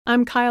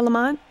I'm Kyle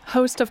Lamont,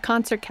 host of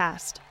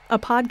Concertcast, a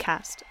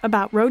podcast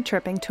about road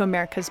tripping to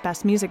America's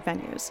best music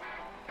venues.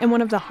 And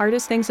one of the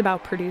hardest things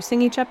about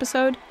producing each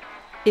episode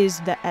is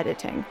the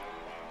editing.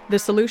 The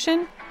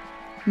solution?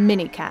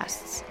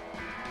 Minicasts.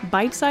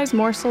 Bite-sized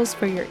morsels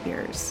for your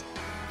ears.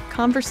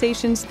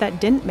 Conversations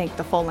that didn't make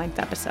the full-length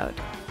episode.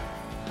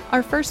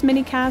 Our first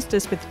minicast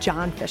is with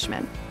Jon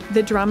Fishman,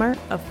 the drummer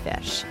of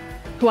Phish,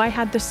 who I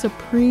had the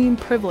supreme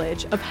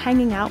privilege of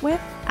hanging out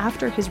with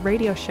after his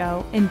radio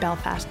show in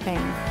Belfast, Maine.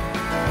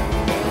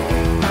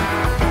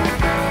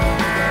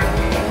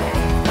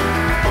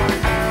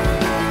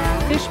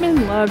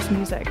 Fishman loves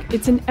music.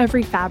 It's in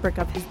every fabric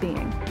of his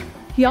being.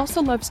 He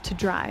also loves to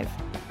drive,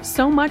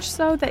 so much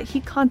so that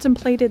he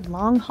contemplated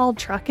long-haul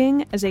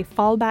trucking as a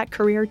fallback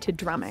career to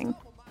drumming.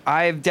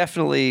 I've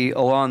definitely,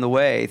 along the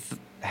way,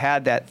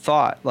 had that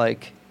thought,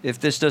 like, if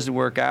this doesn't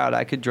work out,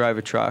 I could drive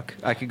a truck.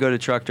 I could go to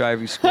truck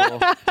driving school.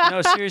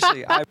 No,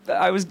 seriously,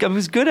 I was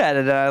good at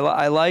it.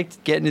 I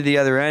liked getting to the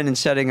other end and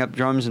setting up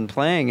drums and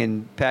playing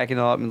and packing it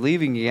all up and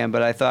leaving again.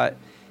 But I thought,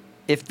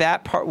 if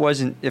that part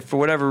wasn't, if for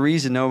whatever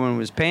reason no one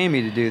was paying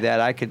me to do that,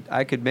 I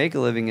could make a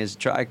living as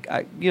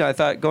I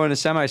thought going to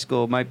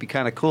semi-school might be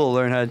kind of cool.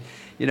 Learn how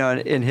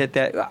to, and hit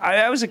that.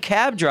 I was a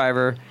cab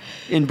driver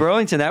in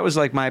Burlington. That was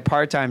like my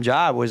part-time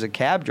job, was a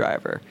cab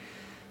driver,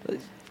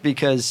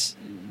 because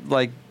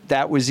like.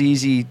 That was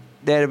easy.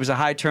 That it was a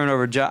high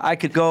turnover job. I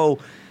could go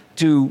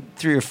do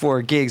 3 or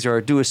 4 gigs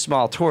or do a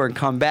small tour and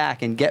come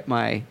back and get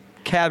my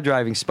cab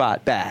driving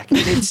spot back.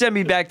 And they'd send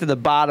me back to the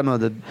bottom of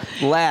the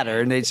ladder,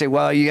 and they'd say,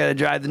 well, you got to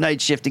drive the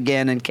night shift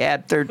again in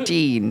cab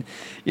 13,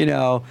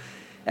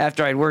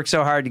 after I'd worked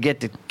so hard to get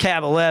to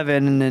cab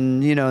 11 and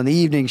then, in the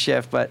evening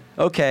shift. But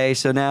okay,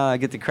 so now I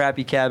get the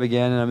crappy cab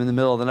again and I'm in the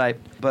middle of the night.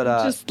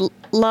 But just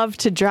love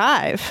to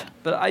drive.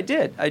 But I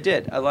did.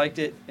 I liked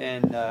it,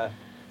 and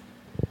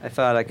I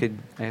thought I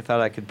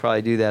could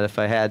probably do that if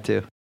I had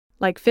to.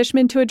 Like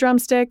Fishman to a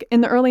drumstick,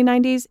 in the early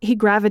 90s, he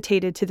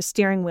gravitated to the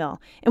steering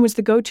wheel and was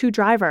the go-to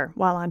driver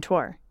while on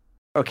tour.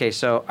 Okay,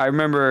 so I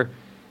remember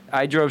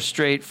I drove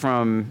straight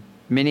from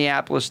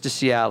Minneapolis to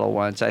Seattle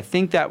once. I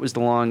think that was the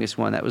longest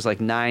one. That was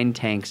like 9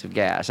 tanks of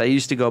gas. I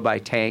used to go by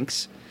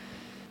tanks.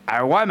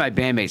 Why my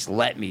bandmates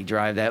let me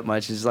drive that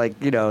much is like,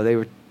 they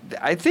were.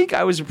 I think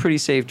I was a pretty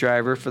safe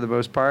driver for the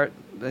most part.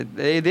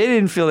 They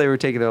didn't feel they were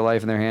taking their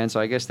life in their hands,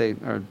 so I guess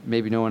or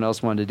maybe no one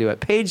else wanted to do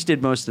it. Paige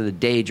did most of the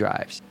day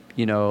drives.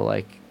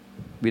 Like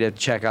we'd have to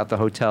check out the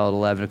hotel at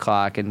 11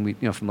 o'clock, and we,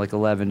 from like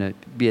 11 to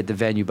be at the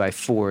venue by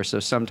 4.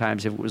 So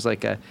sometimes if it was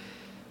like a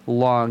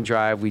long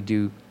drive, we'd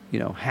do,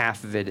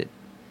 half of it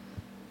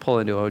pull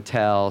into a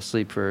hotel,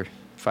 sleep for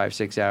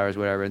 5-6 hours,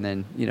 whatever, and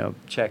then,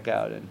 check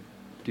out and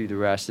do the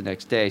rest the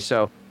next day.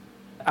 So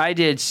I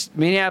did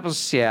Minneapolis,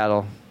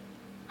 Seattle.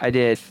 I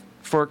did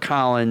Fort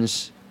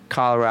Collins,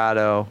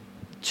 Colorado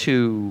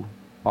to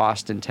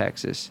Austin,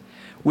 Texas,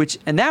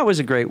 and that was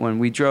a great one.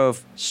 We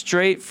drove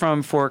straight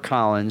from Fort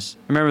Collins.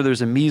 I remember there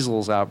was a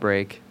measles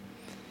outbreak.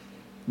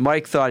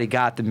 Mike thought he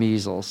got the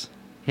measles.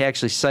 He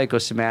actually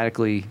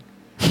psychosomatically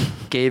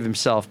gave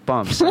himself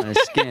bumps on his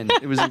skin.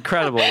 It was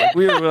incredible. Like,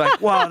 we were like,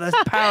 wow, that's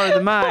the power of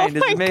the mind.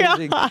 It's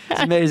amazing. God.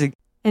 It's amazing.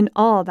 And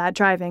all that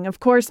driving, of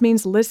course,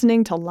 means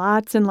listening to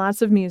lots and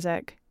lots of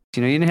music.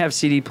 You didn't have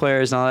CD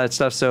players and all that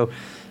stuff, so,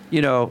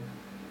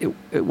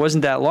 it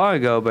wasn't that long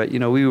ago, but,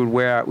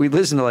 we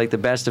listened to, like, the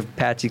best of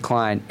Patsy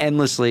Cline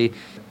endlessly.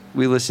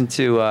 We listened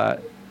to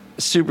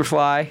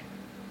Superfly,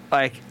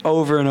 like,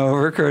 over and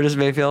over, Curtis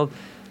Mayfield.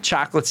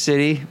 Chocolate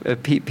City,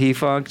 Pete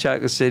P-Funk,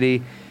 Chocolate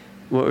City.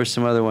 What were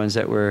some other ones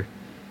that were,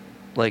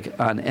 like,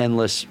 on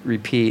endless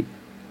repeat?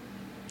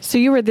 So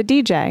you were the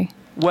DJ?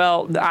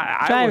 Well,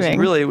 I wasn't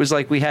really. It was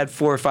like we had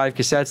 4 or 5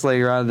 cassettes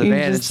laying around in the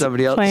van, and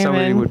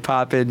somebody would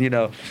pop in,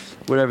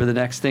 whatever the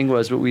next thing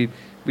was. But we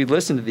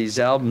listened to these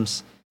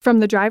albums. From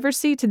the driver's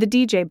seat to the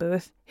DJ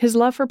booth, his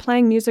love for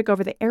playing music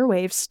over the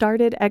airwaves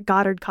started at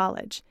Goddard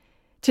College.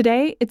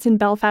 Today, it's in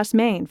Belfast,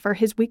 Maine, for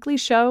his weekly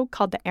show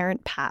called The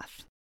Errant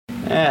Path.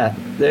 Yeah,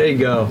 there you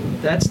go.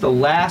 That's the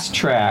last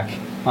track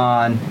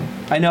on.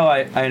 I know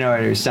I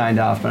already signed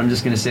off, but I'm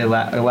just going to say the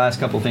last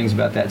couple things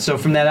about that. So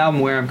from that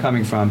album, Where I'm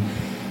Coming From,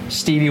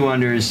 Stevie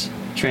Wonder's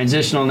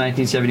transitional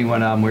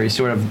 1971 album, where he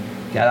sort of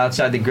got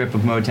outside the grip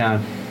of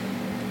Motown,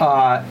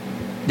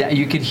 that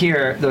you could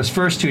hear those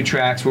first 2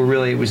 tracks were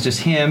really, it was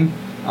just him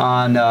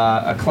on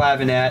a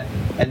clavinet,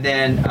 and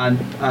then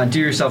on Do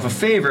Yourself a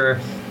Favor,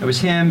 it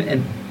was him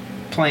and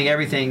playing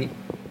everything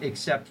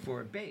except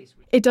for bass.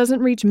 It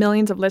doesn't reach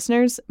millions of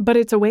listeners, but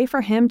it's a way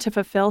for him to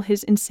fulfill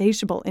his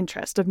insatiable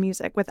interest of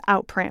music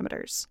without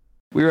parameters.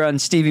 We were on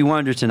Stevie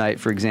Wonder tonight,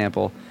 for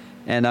example,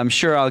 and I'm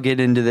sure I'll get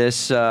into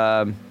this,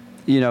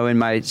 in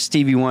my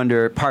Stevie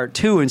Wonder Part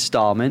 2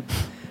 installment,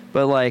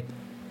 but like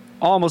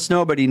almost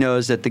nobody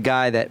knows that the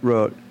guy that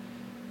wrote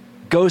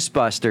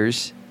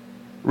Ghostbusters,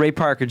 Ray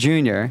Parker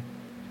Jr.,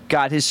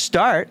 got his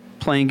start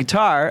playing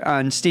guitar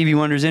on Stevie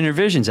Wonder's Inner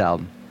Visions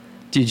album.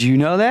 Did you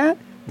know that?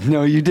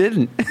 No, you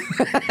didn't.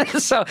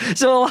 so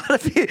a lot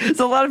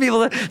of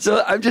people.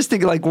 So I'm just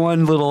thinking like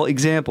one little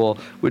example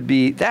would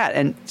be that,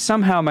 and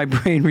somehow my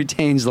brain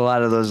retains a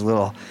lot of those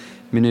little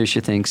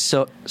minutia things.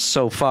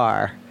 So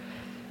far,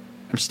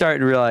 I'm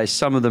starting to realize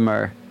some of them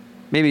are.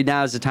 Maybe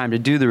now's the time to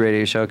do the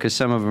radio show because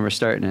some of them are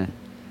starting to.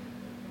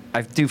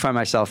 I do find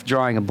myself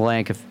drawing a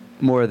blank of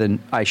more than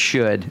I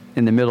should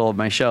in the middle of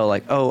my show.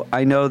 Like, oh,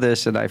 I know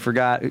this and I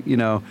forgot,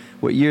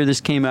 what year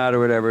this came out or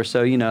whatever.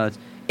 So,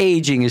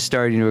 aging is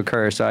starting to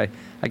occur. So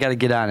I got to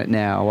get on it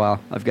now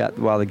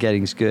while the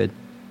getting's good.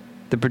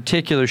 The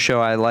particular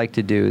show I like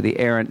to do, The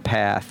Errant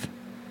Path,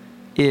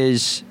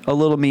 is a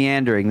little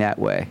meandering that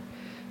way.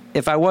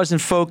 If I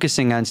wasn't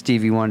focusing on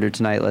Stevie Wonder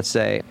tonight, let's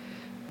say,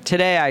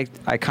 today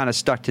I kind of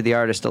stuck to the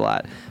artist a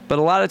lot. But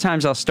a lot of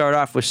times I'll start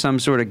off with some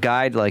sort of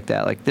guide like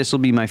that. Like, this will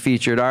be my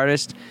featured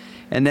artist.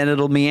 And then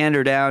it'll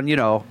meander down,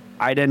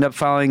 I'd end up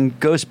following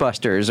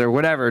Ghostbusters or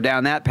whatever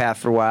down that path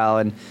for a while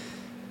and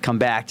come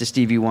back to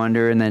Stevie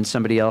Wonder and then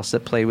somebody else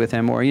that played with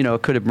him. Or,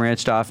 it could have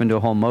branched off into a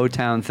whole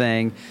Motown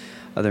thing,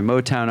 other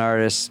Motown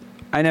artists.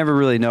 I never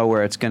really know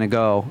where it's going to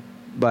go,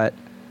 but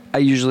I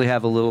usually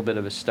have a little bit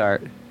of a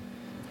start.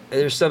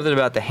 There's something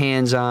about the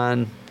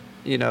hands-on,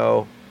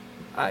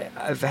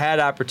 I've had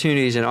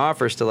opportunities and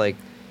offers to,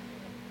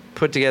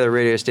 put together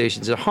radio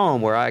stations at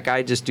home where I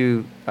kind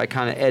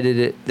of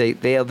edit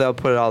it. They'll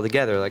put it all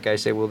together. Like I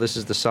say, well, this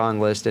is the song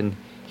list and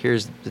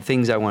here's the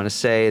things I want to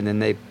say. And then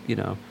they,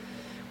 and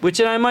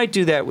I might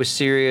do that with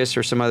Sirius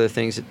or some other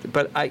things,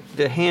 but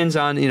the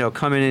hands-on,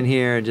 coming in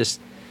here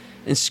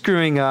and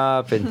screwing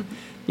up and,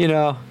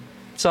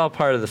 it's all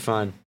part of the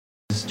fun.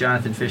 This is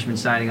Jonathan Fishman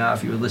signing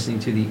off. You were listening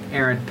to The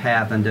Errant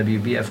Path on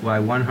WBFY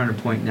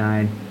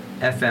 100.9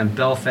 FM,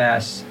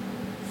 Belfast's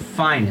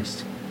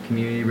finest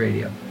community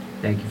radio.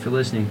 Thank you for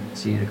listening.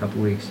 See you in a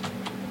couple weeks.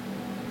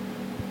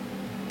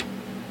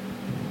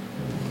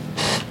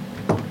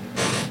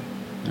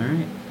 All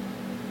right.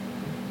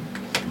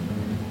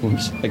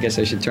 Oops. I guess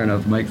I should turn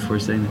off the mic before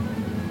saying that.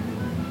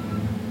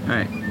 All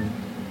right.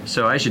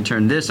 So I should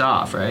turn this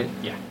off, right?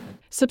 Yeah.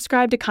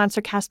 Subscribe to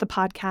ConcertCast the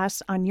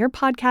podcast on your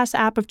podcast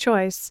app of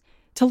choice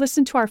to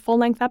listen to our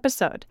full-length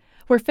episode,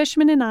 where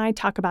Fishman and I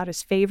talk about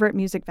his favorite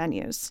music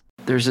venues.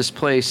 There's this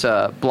place,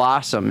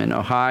 Blossom in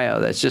Ohio,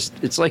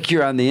 it's like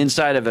you're on the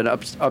inside of an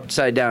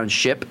upside-down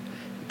ship.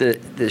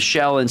 The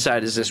shell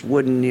inside is this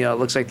wooden, it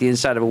looks like the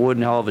inside of a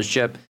wooden hull of a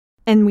ship.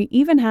 And we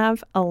even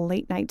have a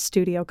late-night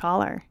studio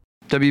caller.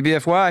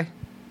 WBFY.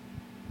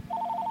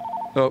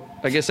 Oh,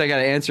 I guess I got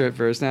to answer it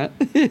first, huh?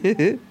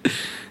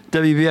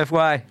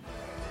 WBFY.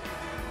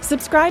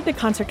 Subscribe to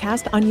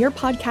ConcertCast on your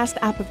podcast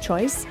app of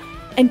choice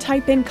and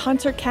type in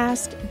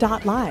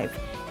concertcast.live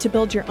to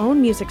build your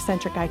own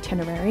music-centric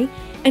itinerary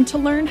and to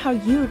learn how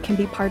you can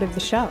be part of the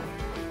show.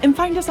 And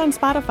find us on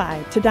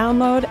Spotify to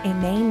download a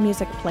Maine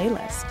music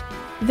playlist.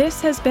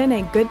 This has been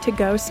a Good To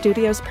Go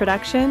Studios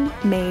production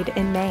made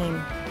in Maine.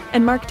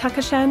 And Mark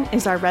Tuckashen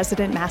is our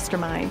resident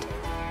mastermind.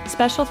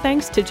 Special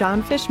thanks to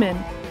John Fishman,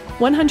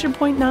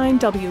 100.9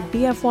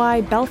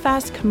 WBFY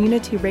Belfast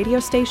Community Radio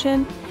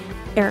Station,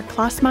 Eric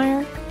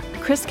Klossmeyer,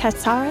 Chris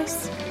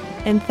Katsaris,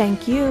 and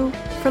thank you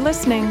for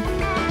listening.